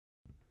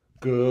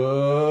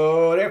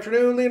Good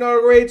afternoon,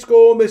 Leonardo Grade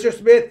School. Mr.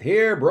 Smith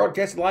here,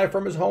 broadcasting live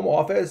from his home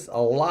office.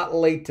 A lot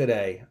late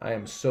today. I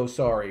am so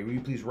sorry. Will you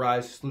please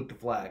rise, salute the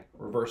flag,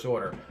 reverse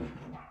order.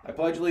 I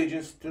pledge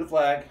allegiance to the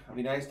flag of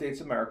the United States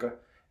of America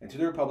and to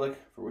the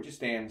republic for which it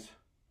stands,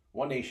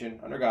 one nation,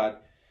 under God,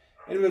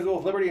 indivisible,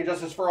 with liberty and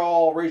justice for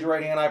all. Raise your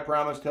right hand. I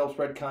promise to help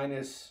spread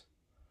kindness.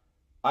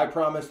 I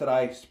promise that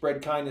I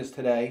spread kindness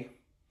today,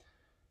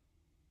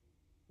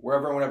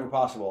 wherever and whenever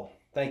possible.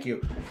 Thank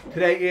you.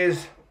 Today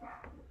is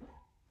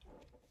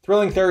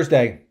Thrilling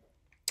Thursday,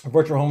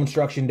 Virtual Home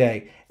Instruction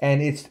Day,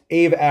 and it's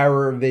Ava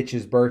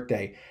Aravich's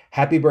birthday.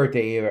 Happy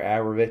birthday, Ava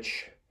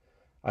Aravich.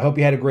 I hope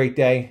you had a great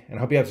day, and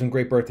I hope you have some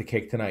great birthday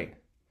cake tonight.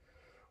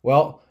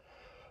 Well,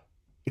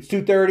 it's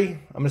 2:30.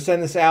 I'm going to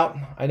send this out.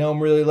 I know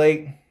I'm really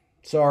late.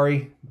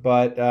 Sorry,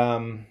 but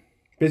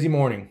busy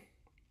morning.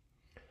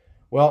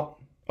 Well,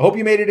 I hope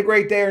you made it a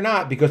great day or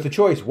not, because the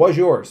choice was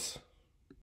yours.